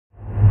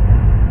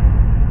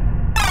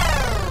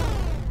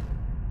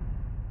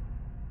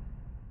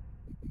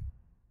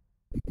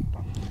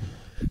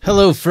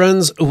Hello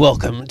friends,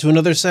 welcome to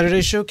another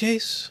Saturday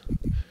Showcase.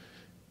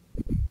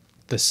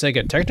 The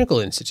Sega Technical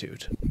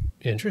Institute.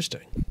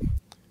 Interesting.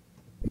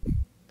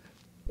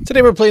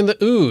 Today we're playing the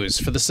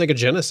OOZE for the Sega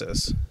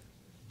Genesis.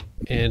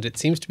 And it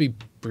seems to be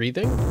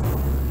breathing.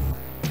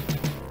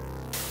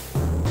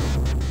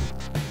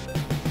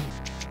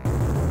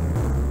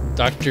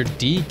 Dr.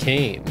 D.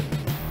 Kane.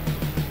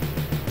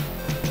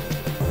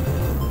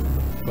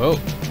 Whoa.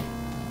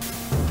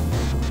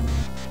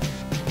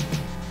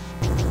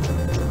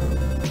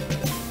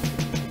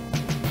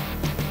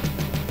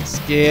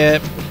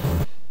 Skip.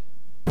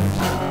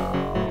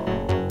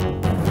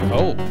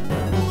 Oh.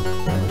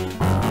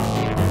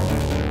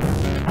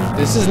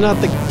 This is not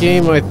the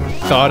game I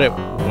thought it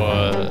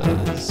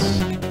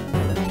was.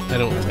 I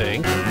don't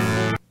think.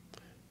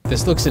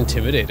 This looks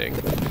intimidating.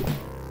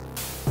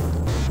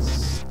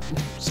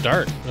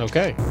 Start.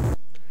 Okay.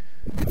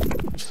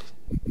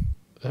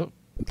 Oh,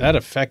 that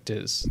effect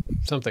is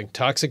something.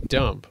 Toxic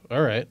dump.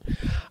 All right.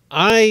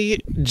 I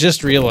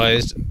just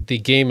realized the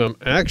game I'm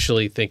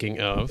actually thinking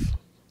of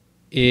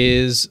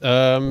is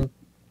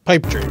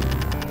Pipe Dream.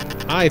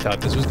 I thought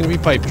this was going to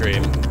be Pipe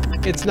Dream.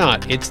 It's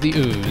not. It's the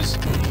OOZE,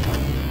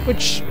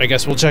 which I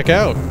guess we'll check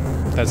out.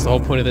 That's the whole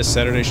point of this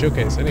Saturday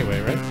Showcase anyway,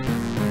 right?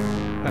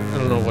 I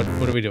don't know.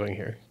 What are we doing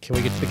here? Can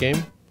we get to the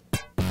game?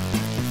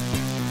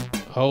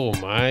 Oh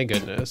my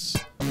goodness.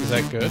 Is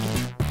that good?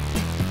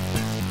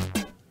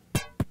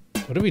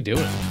 What are we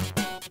doing?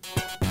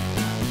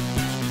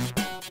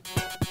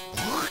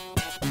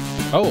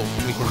 Oh,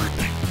 we can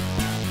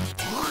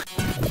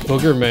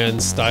Boogerman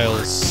style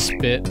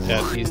spit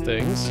at these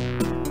things.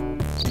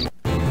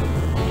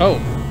 Oh.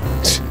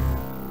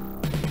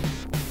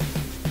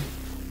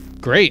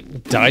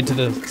 Great. Died to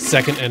the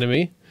second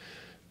enemy.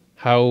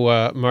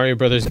 How Mario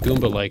Brothers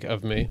Goomba-like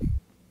of me.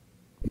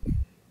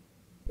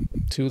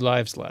 2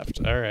 lives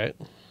left. All right.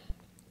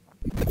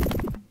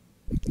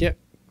 Yeah.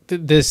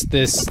 This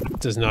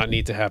does not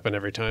need to happen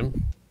every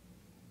time.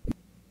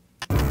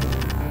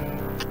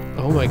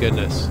 Oh my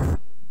goodness.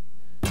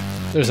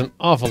 There's an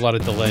awful lot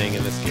of delaying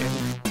in this game.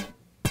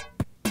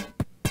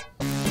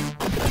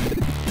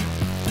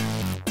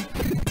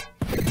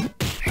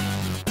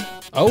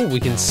 Oh, we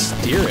can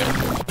steer it.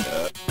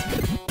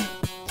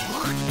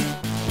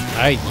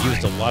 I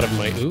used a lot of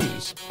my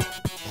OOZE.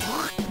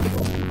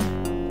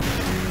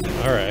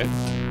 Alright.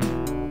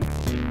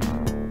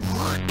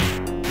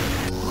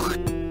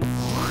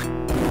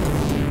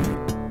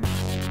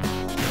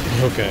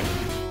 Okay.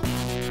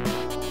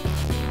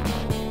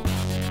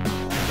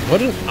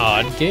 What an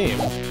odd game.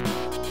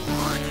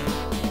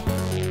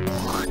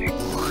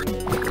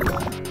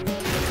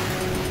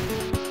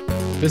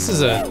 This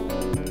is a...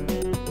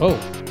 Oh,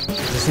 is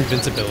this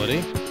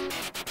invincibility?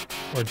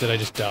 Or did I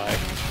just die?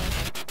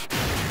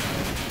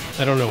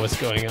 I don't know what's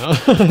going on.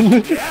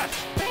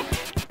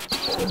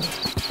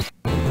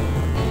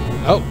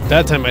 Oh,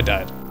 that time I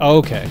died.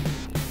 Okay.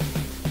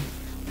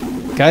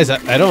 Guys,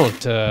 I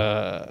don't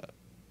know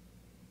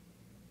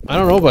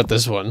about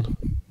this one.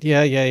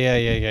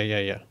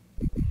 Yeah.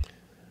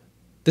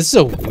 This is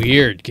a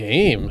weird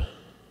game.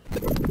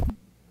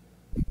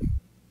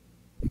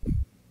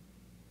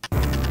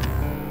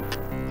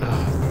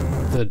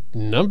 The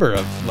number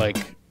of,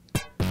 like,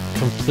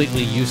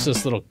 completely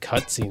useless little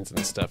cutscenes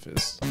and stuff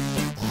is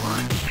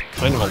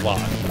kind of a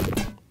lot.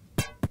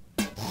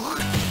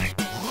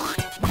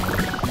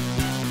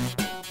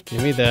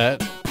 Give me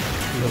that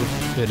little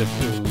bit of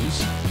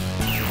OOZE.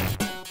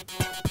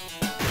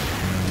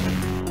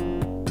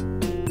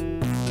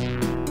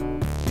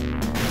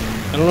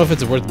 I don't know if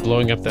it's worth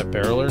blowing up that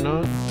barrel or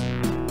not.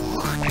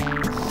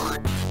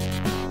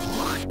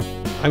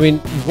 I mean,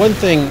 one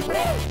thing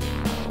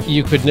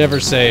you could never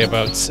say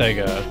about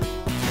Sega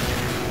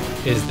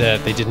is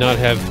that they did not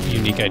have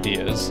unique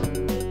ideas.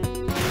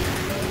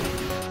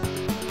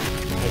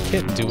 I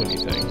can't do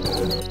anything.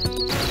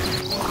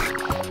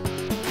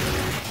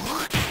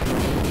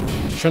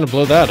 I'm trying to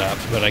blow that up,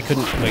 but I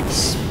couldn't, like,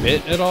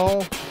 spit at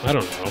all? I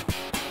don't know.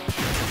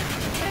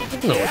 I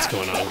don't know what's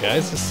going on,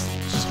 guys. This is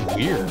just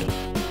weird.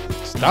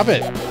 Stop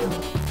it!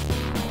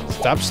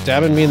 Stop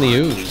stabbing me in the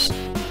OOZE.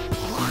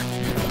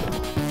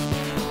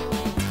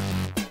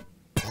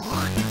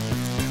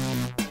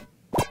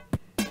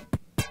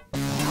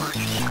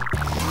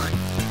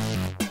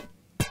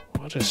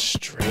 What a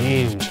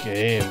strange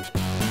game.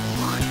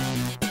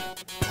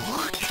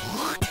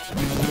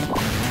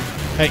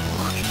 Hey!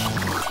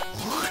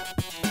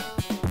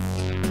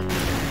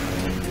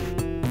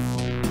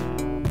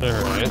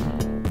 Alright.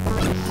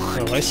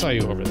 Oh, I saw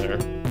you over there.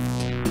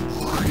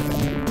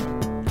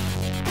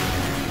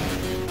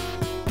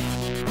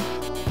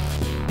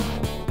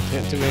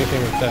 Can't do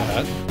anything with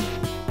that.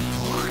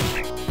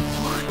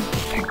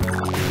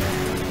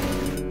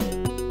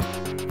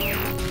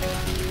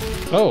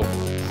 Oh,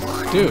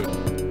 dude.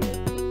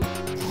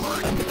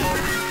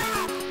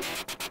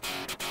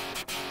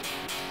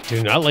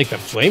 Do not like the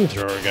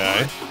flamethrower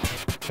guy.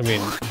 I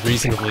mean,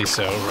 reasonably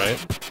so, right?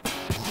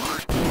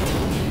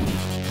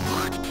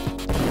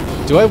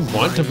 Do I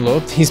want to blow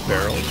up these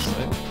barrels?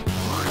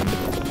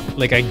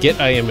 like, I get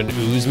I am an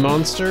ooze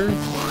monster,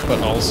 but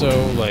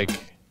also, like,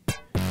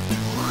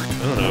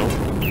 I don't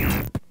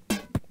know,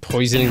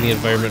 poisoning the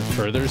environment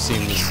further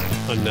seems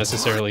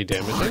unnecessarily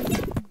damaging.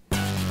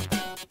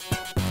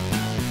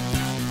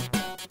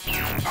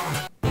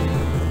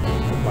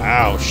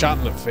 Wow, shot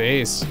in the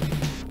face.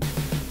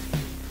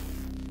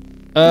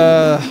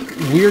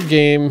 Weird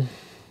game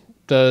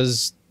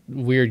does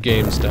weird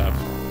game stuff.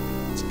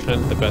 It's kind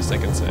of the best I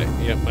can say.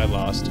 Yep, I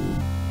lost.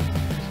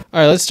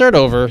 Alright, let's start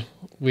over.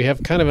 We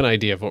have kind of an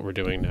idea of what we're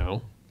doing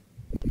now.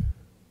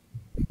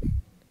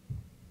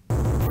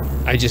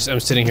 I'm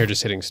sitting here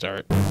just hitting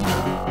start.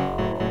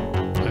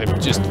 I'm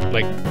just,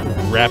 like,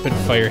 rapid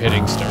fire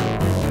hitting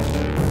start.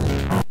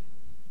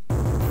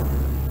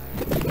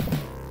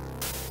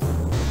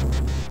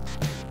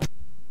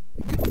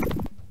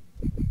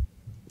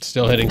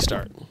 Still hitting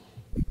start.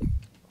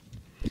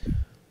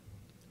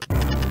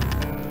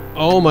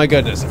 Oh my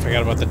goodness, I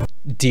forgot about the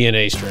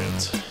DNA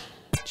strands.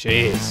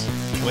 Jeez.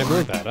 Can I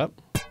blow that up?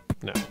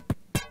 No.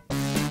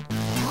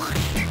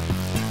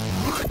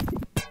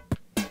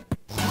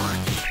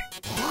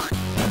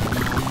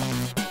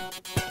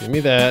 Give me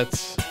that.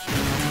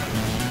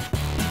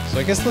 So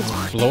I guess let's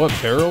blow up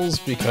barrels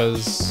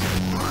because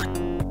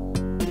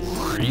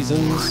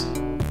reasons.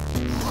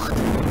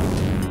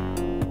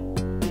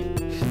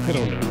 I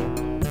don't know.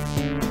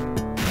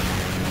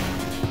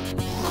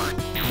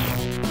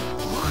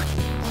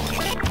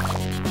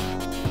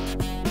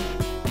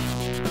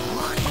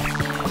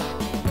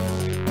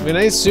 I mean,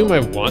 I assume I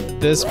want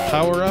this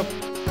power-up,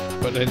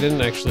 but I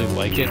didn't actually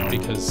like it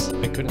because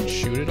I couldn't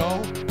shoot it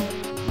all.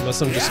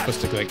 Unless I'm just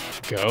supposed to, like,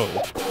 go.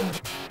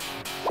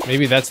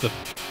 Maybe that's the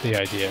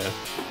idea.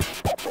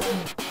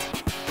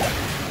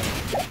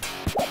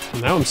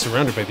 Now I'm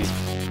surrounded by these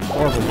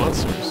horrible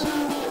monsters.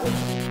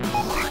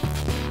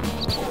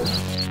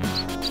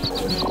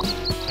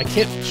 I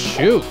can't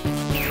shoot!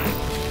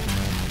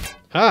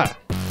 Ah!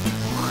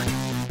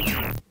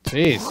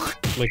 Jeez.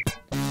 Like,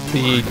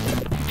 the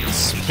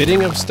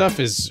spitting of stuff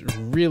is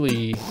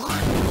really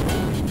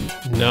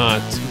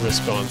not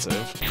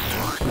responsive.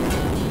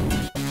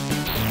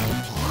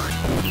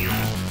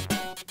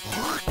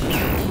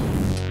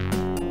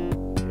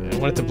 I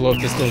wanted to blow up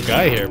this little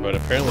guy here, but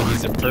apparently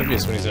he's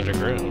impervious when he's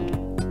underground.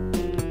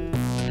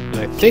 And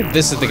I think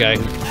this is the guy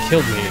who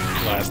killed me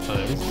last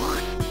time.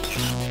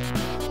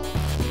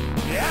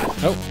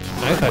 Oh,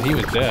 I thought he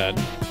was dead.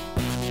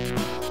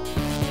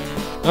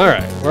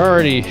 Alright, we're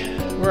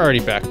already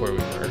back where we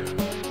were.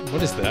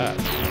 What is that?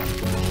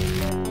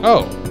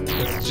 Oh,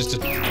 it's just a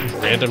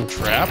random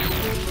trap?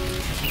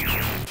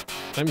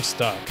 I'm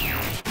stuck.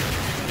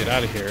 Get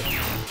out of here.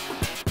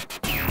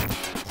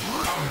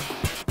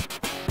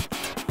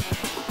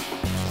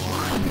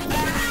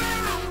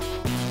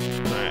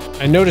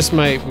 Alright, I noticed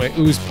my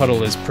ooze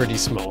puddle is pretty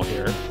small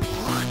here.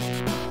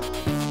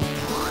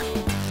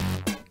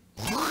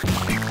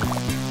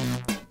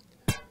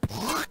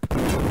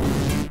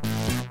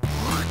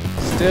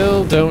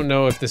 Still don't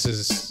know if this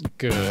is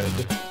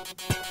good.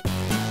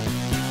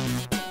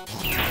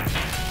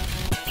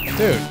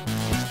 Dude,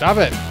 stop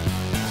it!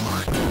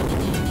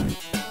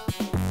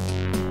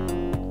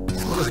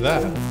 What is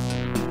that?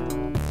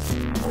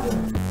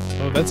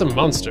 Oh, that's a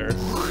monster.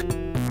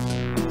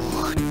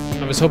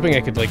 I was hoping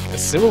I could, like,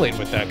 assimilate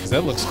with that, because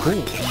that looks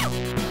cool.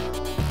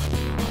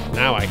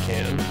 Now I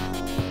can.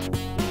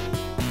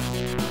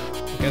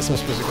 I guess I'm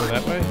supposed to go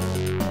that way?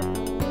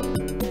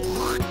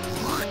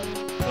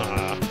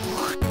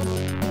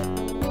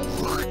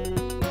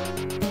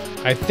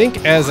 I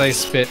think as I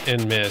spit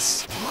and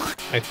miss,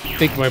 I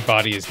think my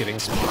body is getting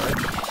smaller.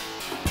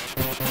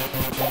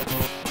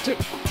 Dude,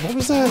 what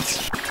was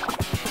that?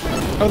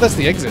 Oh, that's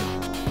the exit.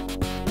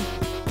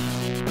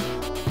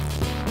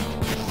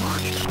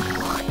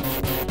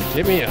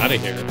 Get me out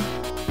of here.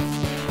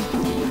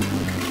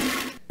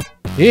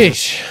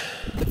 Yeesh.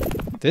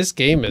 This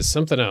game is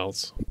something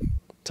else.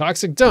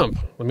 Toxic Dump.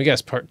 Let me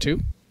guess, part 2?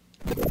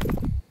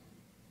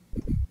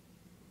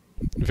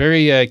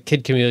 Very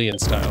Kid Chameleon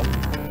style.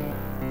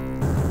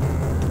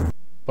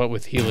 But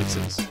with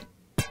helixes.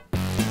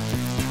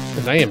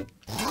 And I am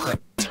a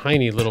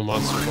tiny little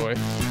monster boy.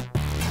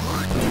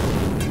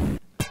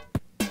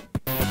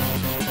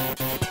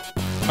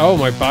 Oh,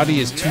 my body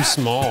is too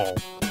small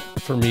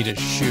for me to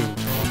shoot.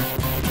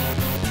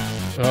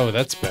 Oh,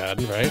 that's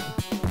bad, right?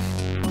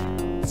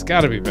 It's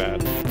gotta be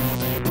bad.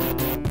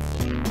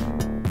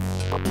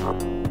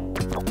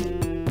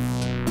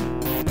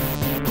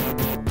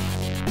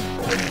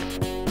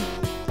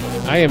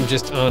 I am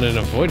just on an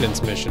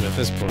avoidance mission at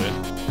this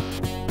point.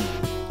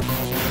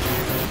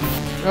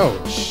 Oh,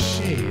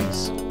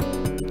 jeez.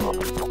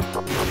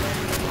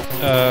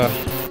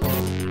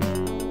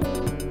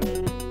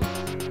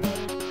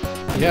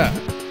 Yeah.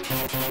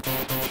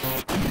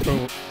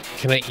 Oh,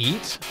 can I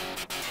eat?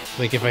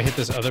 Like, if I hit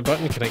this other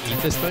button, can I eat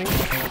this thing?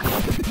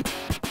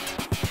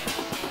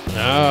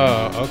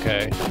 Oh,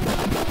 okay.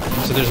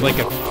 So there's like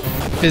a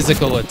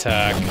physical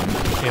attack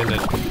and a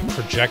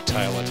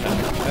projectile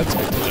attack. That's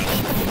good to know.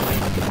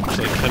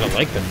 Actually, I kind of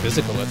like the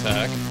physical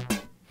attack.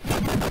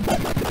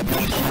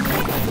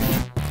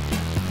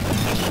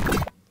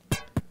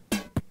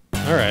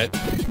 Alright.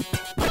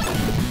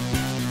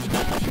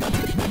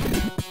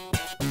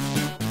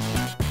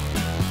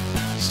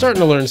 Starting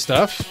to learn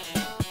stuff.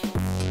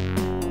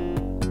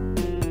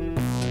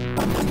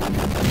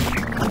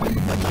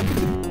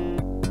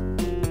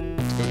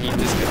 Let's go eat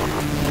this guy.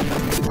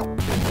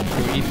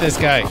 Go eat this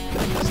guy.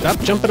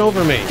 Stop jumping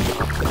over me.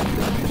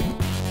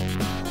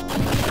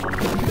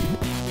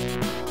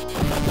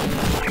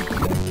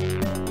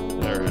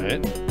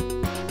 Alright.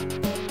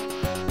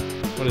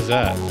 What is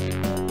that?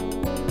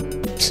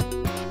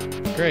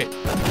 Great.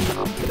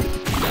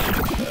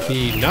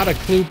 The not a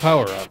clue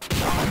power-up.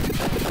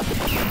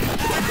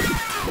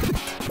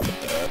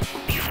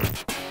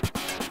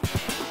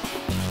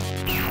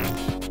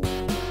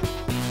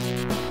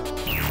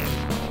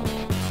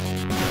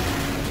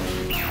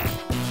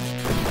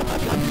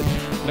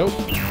 Nope.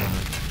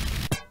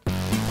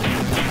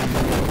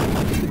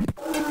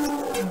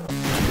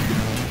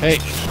 Hey.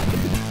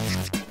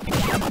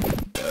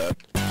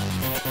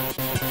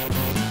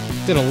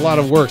 Did a lot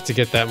of work to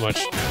get that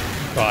much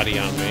body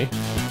on me.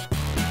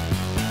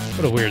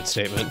 What a weird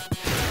statement.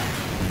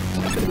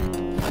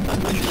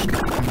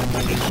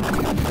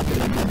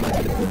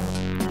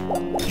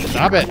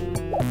 Stop it!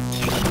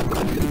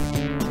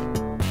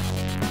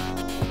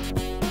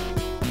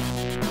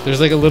 There's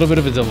like a little bit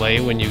of a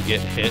delay when you get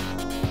hit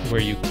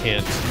where you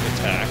can't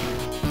attack.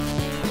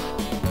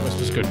 Am I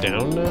supposed to go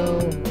down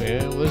now?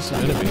 Yeah, well there's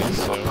some enemies,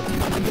 so...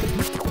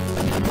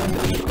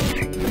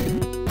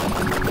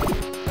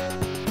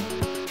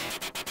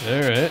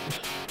 Alright.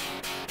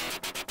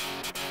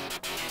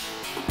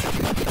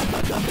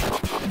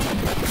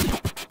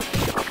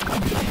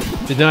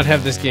 Did not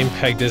have this game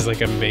pegged as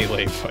like a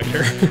melee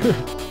fighter.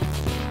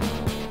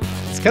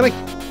 It's kind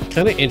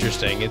of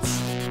interesting. It's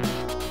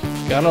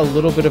got a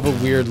little bit of a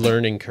weird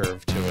learning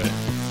curve to it.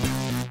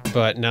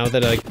 But now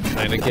that I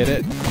kind of get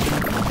it,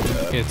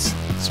 it's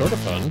sort of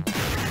fun.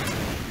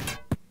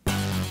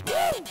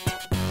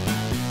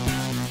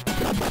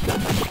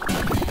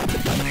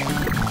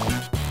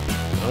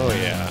 Oh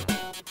yeah.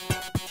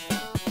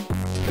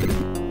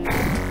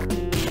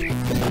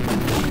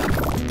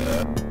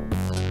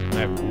 I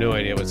have no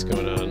idea what's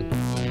going on.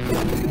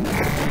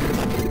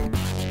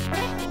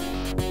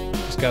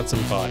 Just got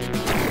some body.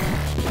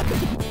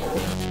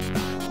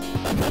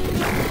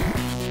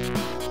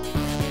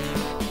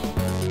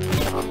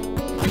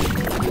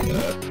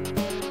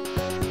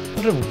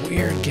 What a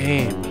weird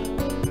game.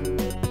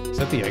 Is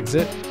that the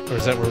exit? Or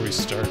is that where we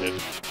started?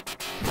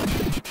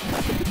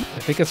 I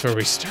think that's where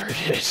we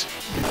started.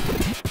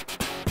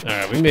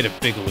 Alright, we made a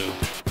big loop.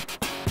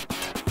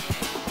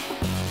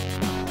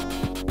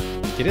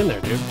 Get in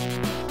there, dude.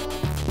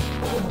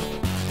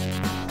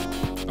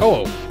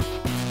 Oh!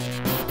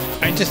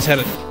 I just had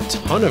a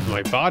ton of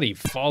my body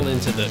fall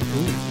into the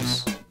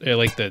ooze.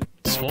 Like the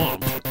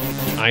swamp.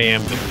 I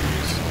am the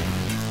ooze.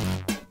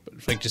 But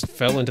if I just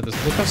fell into this...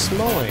 Look how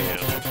small I am.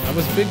 I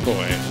was big boy,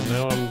 and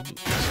now I'm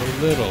so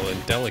little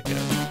and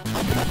delicate.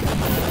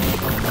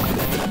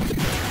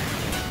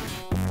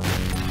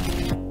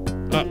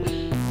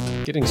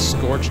 Getting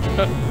scorched.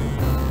 Oh,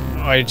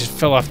 I just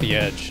fell off the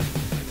edge. I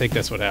think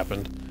that's what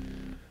happened.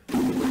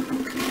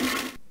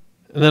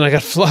 And then I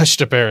got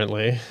flushed,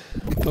 apparently.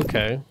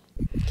 Okay.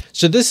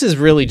 So this is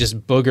really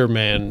just Booger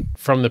Man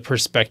from the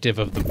perspective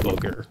of the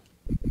booger.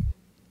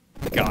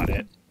 Got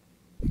it.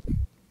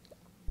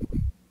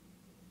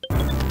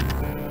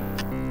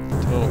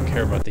 Don't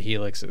care about the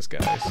helixes,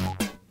 guys.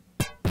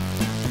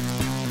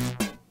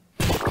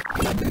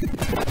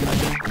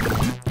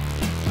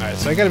 Alright,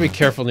 so I gotta be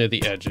careful near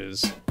the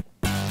edges.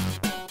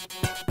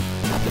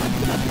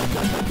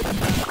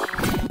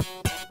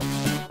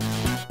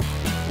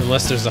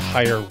 Unless there's a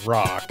higher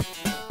rock,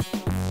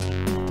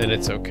 then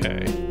it's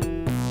okay.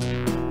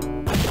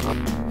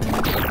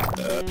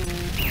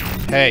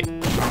 Hey!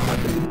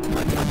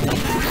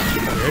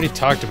 We already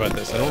talked about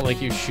this. I don't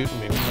like you shooting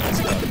me with that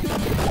stuff.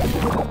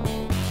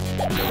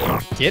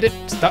 Get it?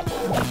 Stop!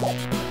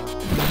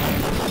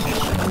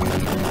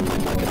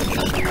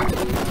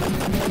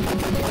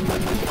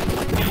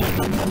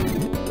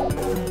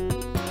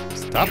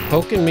 Stop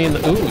poking me in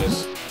the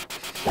ooze.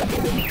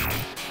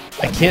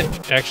 I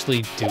can't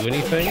actually do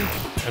anything.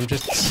 I'm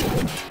just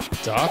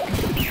stuck.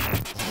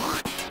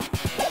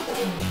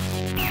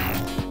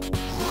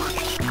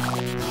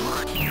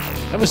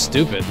 That was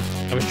stupid.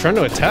 I was trying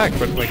to attack,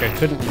 but like I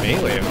couldn't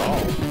melee at all.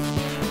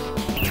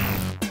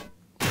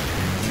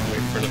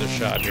 Wait for another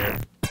shot here.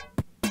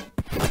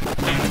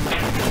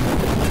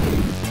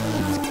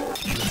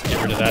 Let's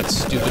get rid of that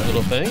stupid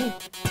little thing.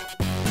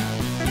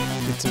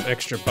 Get some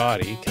extra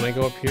body. Can I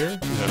go up here?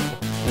 No.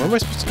 Where am I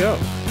supposed to go?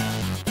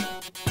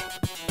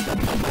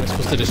 Am I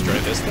supposed to destroy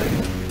this thing?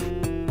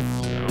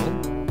 No.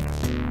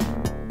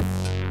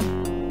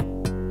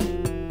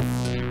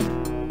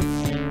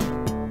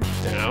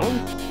 Down?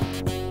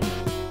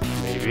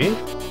 Maybe?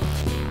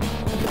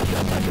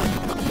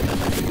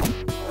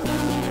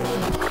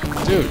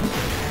 Dude.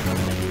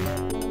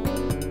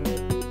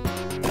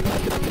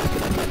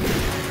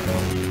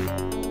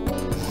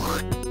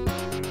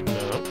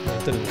 No, that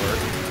didn't work.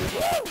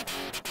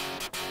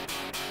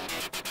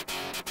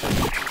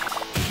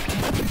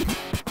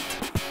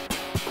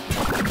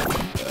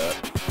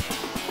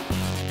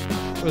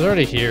 I was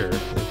already here.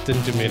 It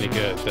didn't do me any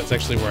good. That's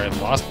actually where I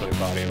lost my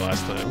body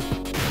last time.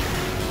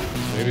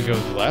 Maybe go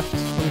left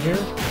from here?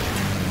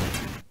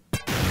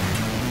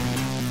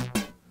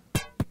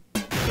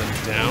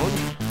 Then down?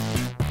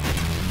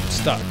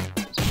 Stuck.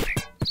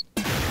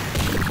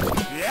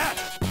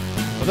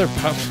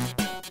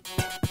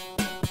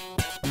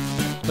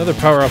 Another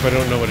power-up, I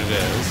don't know what it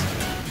is.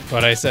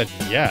 But I said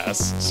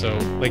yes, so,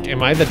 like,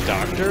 am I the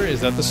doctor? Is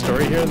that the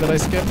story here that I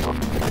skipped?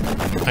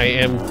 I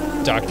am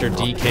Dr.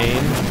 D.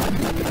 Kane.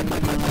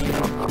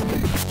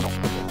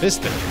 This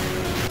thing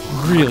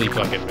really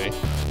bugging me.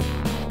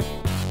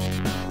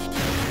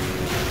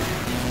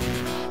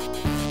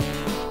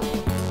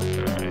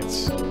 Alright,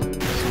 so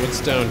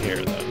what's down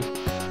here, then?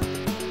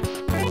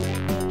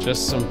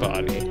 Just some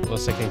body,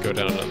 unless I can go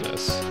down on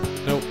this.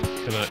 Nope,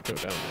 cannot go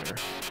down there.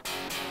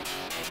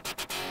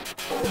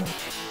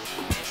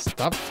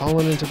 Stop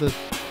falling into the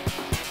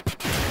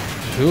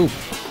goop.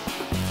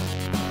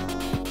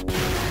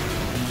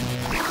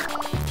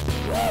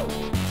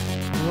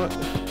 What?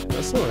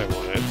 That's not what I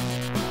wanted.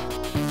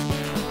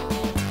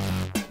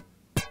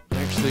 I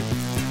actually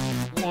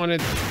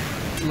wanted...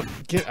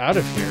 Get out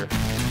of here.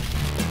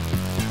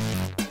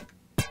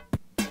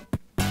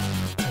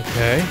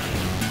 Okay.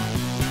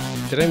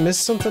 Did I miss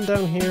something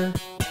down here?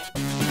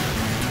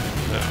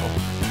 No.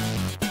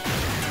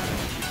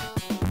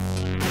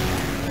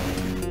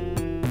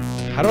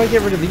 How do I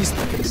get rid of these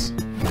things?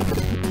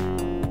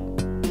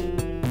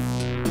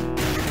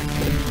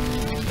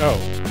 Oh.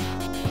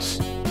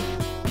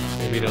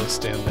 Maybe don't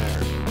stand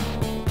there.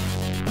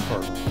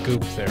 Or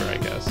goop there, I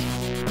guess.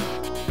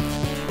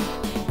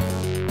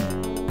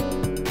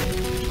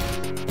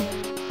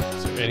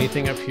 Is there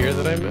anything up here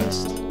that I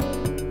missed?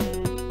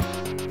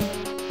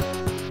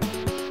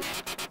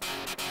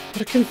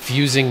 What a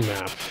confusing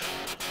map.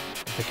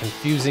 A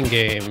confusing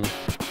game.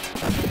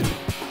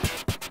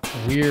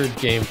 Weird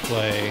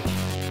gameplay.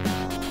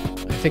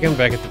 I think I'm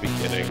back at the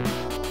beginning.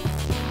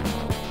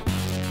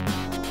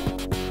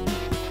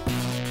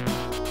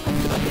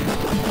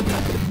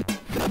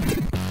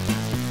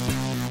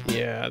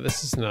 Yeah,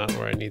 this is not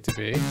where I need to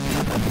be.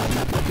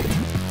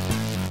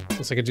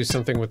 Unless I could do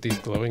something with these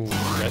glowing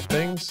red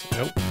things.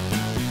 Nope.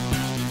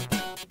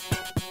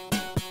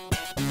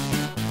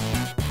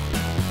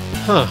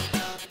 Huh.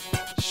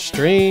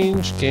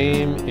 Strange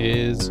game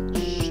is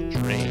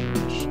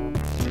strange.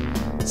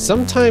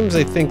 Sometimes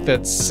I think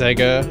that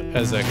Sega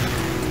as a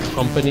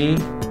company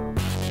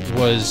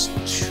was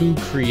too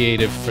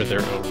creative for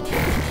their own game.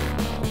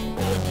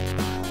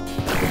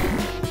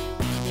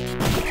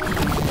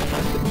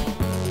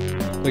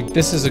 Like,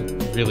 this is a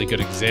really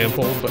good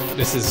example, but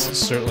this is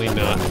certainly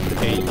not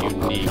a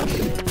unique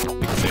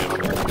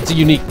example. It's a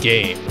unique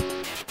game,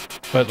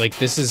 but like,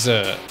 this is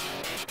a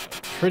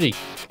pretty...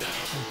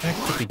 Back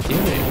to the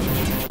beginning.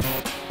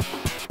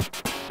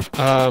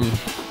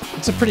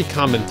 It's a pretty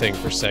common thing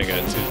for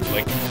Sega to,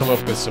 like, come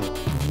up with some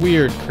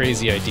weird,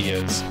 crazy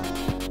ideas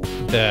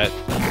that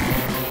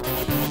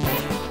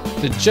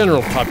the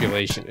general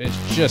population is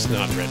just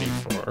not ready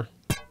for.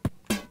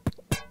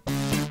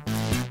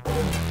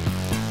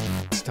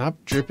 Stop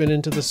dripping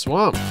into the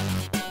swamp.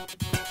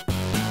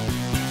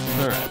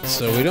 Alright,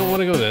 so we don't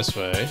want to go this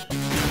way.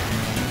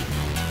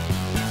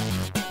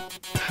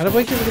 How do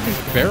I get rid of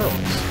these barrels?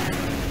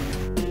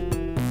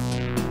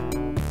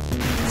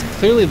 It's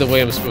clearly the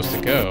way I'm supposed to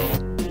go.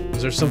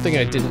 Is there something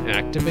I didn't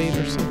activate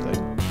or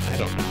something? I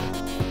don't know.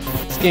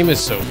 This game is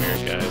so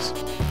weird, guys.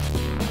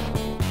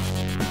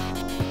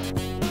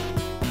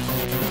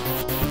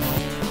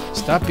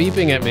 Stop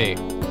beeping at me.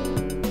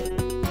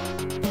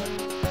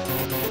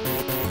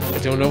 I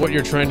don't know what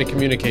you're trying to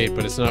communicate,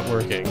 but it's not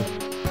working.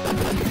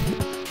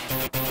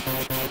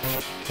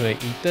 Can I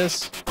eat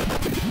this?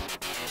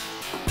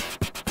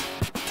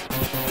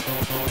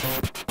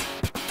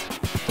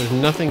 There's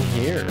nothing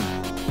here.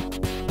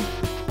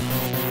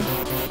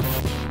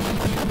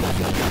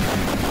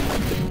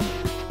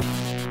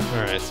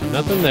 Alright, so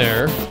nothing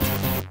there.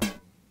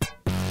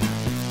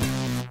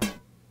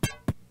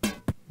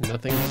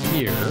 Nothing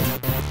here.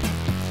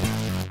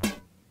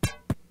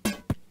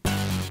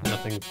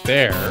 Nothing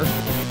there.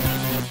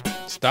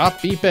 Stop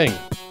beeping!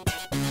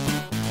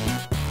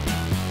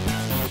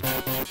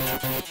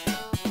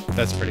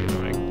 That's pretty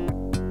annoying.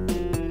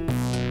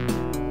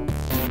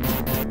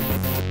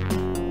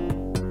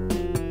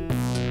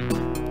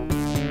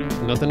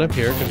 Nothing up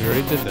here, because we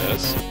already did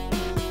this.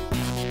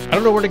 I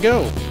don't know where to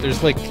go.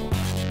 There's, like,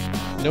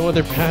 no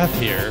other path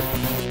here.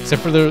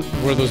 Except for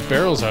where those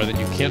barrels are that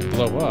you can't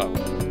blow up.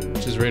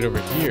 Which is right over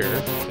here, I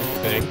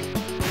think.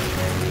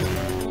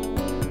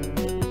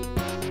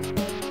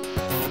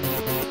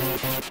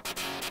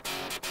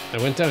 I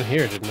went down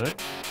here, didn't I?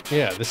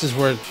 Yeah, this is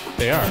where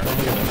they are. Look at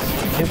this.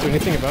 I can't do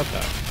anything about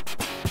that.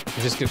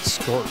 You just get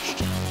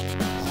scorched.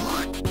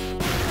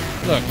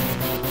 Look.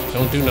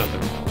 Don't do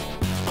nothing.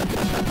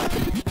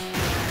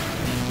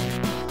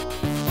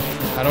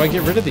 How do I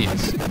get rid of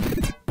these?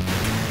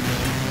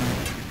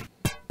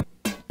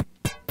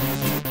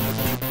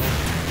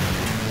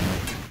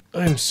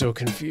 I'm so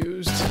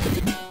confused.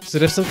 Does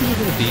it have something to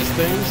do with these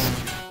things?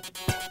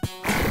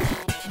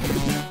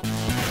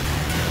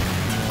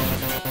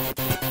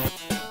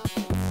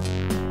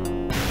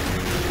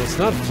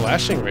 not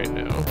flashing right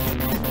now.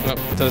 Oh,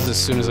 it does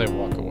as soon as I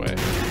walk away.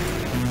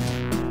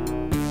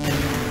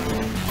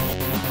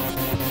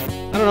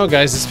 I don't know,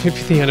 guys. This may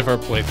be the end of our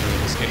playthrough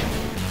of this game.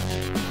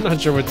 I'm not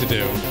sure what to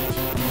do.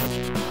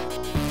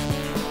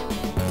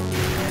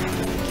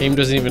 Game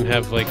doesn't even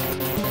have, like,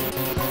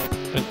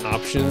 an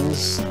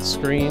options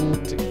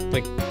screen.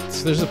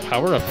 So there's a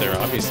power up there,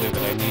 obviously,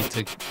 that I need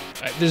to...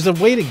 there's a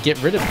way to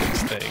get rid of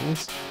these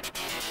things.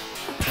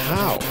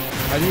 How?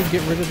 How do you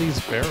get rid of these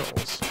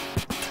barrels?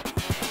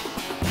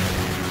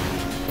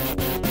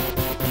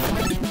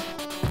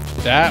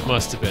 That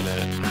must have been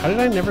it. How did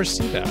I never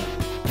see that?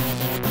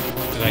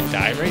 Did I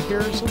die right here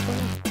or something?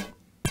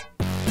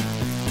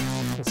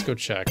 Let's go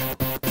check.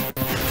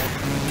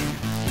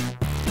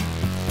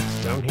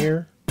 It's down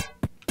here?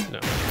 No.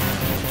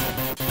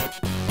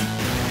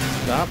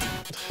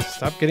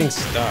 Stop getting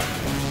stuck.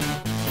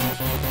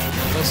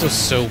 It's also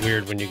so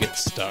weird when you get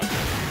stuck.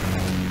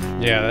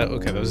 Yeah,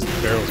 okay, those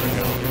barrels are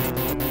gone.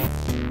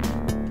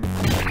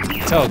 I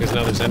can tell, because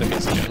now there's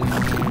enemies again.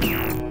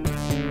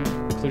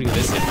 Including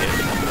this idiot.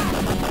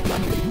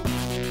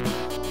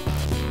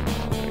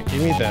 Right,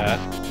 give me that,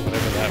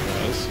 whatever that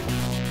was.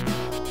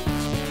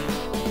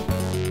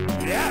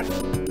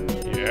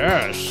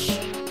 Yes!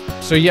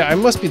 So yeah, I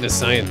must be the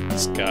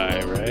science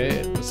guy,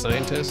 right? The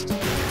scientist?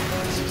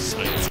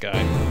 Science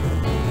guy.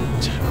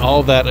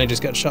 All that, and I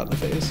just got shot in the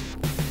face.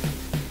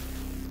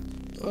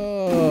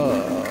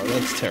 Oh,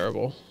 that's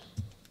terrible.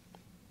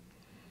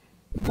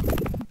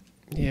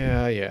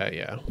 Yeah.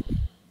 Yeah.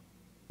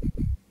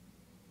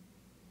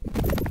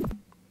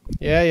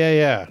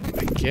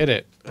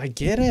 I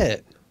get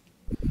it.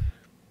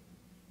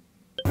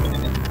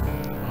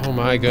 Oh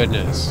my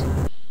goodness.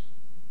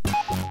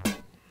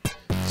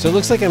 So it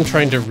looks like I'm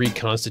trying to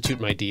reconstitute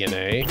my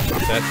DNA.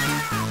 Is that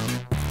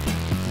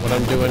what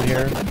I'm doing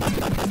here?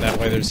 Is that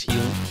why there's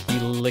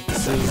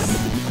helixes?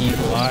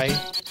 Heli?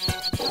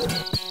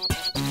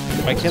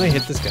 Why can't I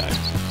hit this guy?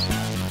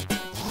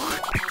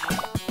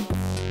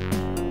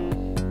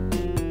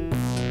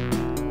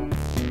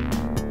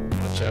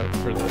 Watch out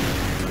for the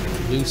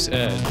loose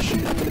edge,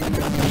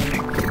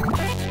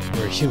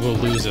 where you will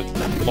lose a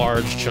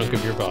large chunk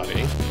of your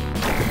body.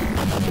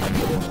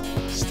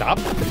 Stop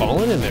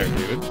falling in there,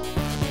 dude.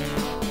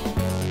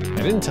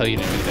 I didn't tell you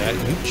to do that.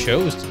 You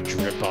chose to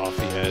drip off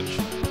the edge.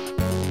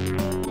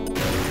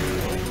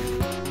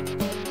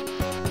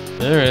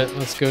 Alright,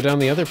 let's go down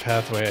the other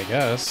pathway, I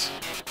guess.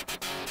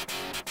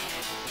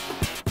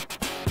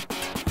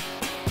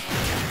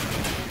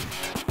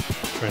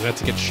 Try not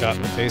to get shot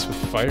in the face with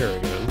fire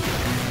again.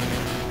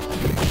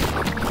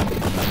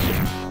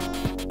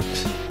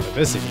 By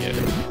this idiot.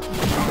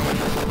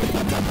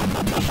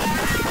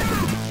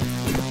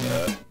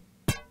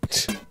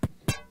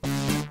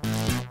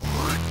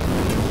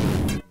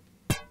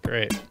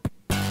 Great.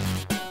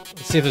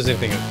 Let's see if there's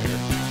anything up here.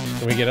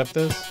 Can we get up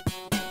this?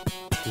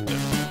 No.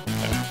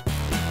 Okay.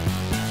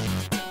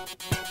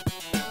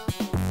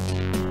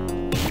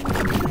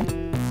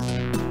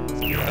 Let's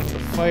get out of the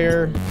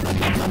fire.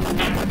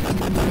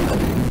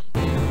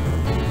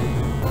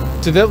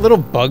 Did that little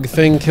bug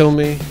thing kill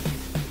me?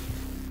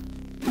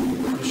 I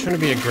was trying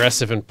to be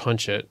aggressive and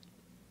punch it.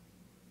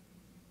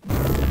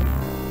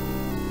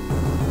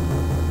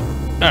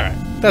 Alright,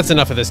 that's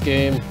enough of this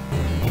game.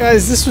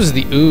 Guys, this was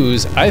the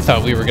OOZE. I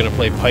thought we were going to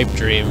play Pipe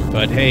Dream,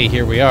 but hey,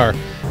 here we are.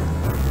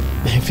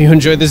 If you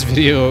enjoyed this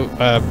video,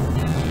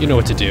 you know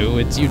what to do.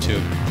 It's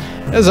YouTube.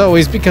 As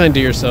always, be kind to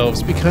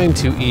yourselves, be kind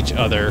to each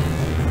other.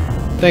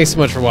 Thanks so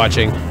much for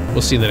watching.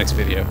 We'll see you in the next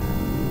video.